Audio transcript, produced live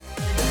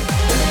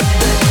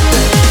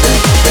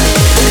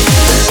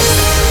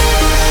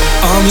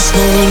miss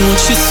knowing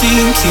what you're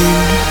thinking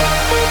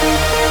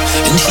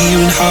and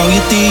hearing how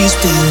your day's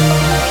been.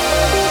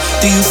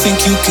 Do you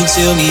think you can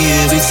tell me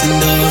everything,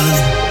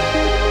 darling,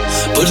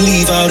 but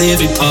leave out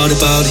every part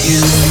about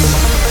him?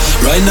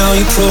 Right now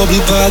you're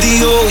probably by the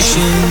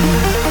ocean,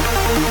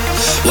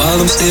 while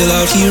I'm still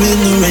out here in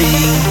the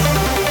rain.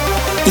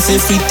 With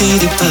every day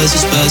that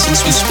passes by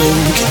since we've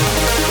spoken,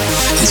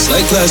 it's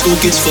like Glasgow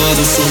gets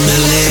farther from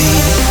LA.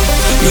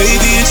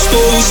 Maybe it's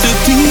supposed to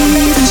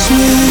be this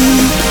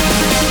way,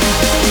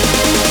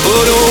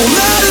 but oh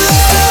my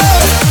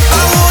love,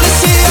 I wanna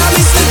say I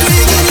miss the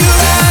green in your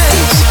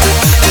eyes.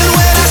 And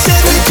when I said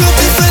we could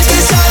be friends,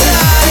 yes I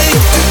lied.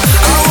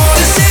 I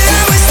wanna say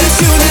I wish that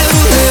you never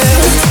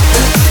left.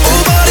 Oh,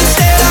 but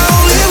instead I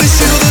only wish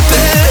you the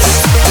best.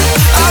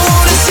 I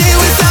wanna say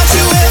without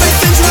you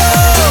everything's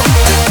wrong,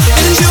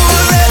 and you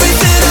were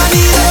everything I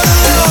need all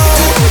along.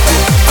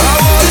 I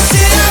wanna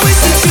say I wish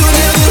that you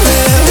never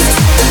left.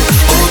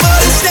 Oh, but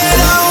instead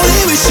I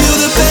only wish you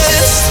the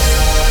best.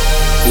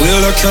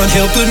 Well, I can't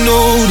help but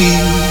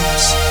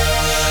notice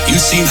you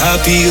seem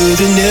happier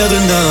than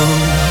ever now,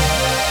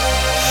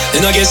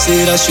 and I guess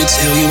that I should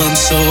tell you I'm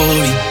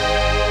sorry.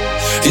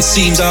 It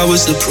seems I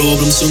was the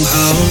problem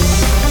somehow.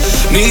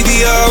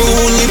 Maybe I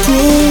only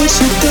brought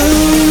you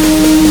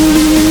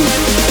down,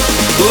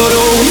 but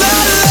oh my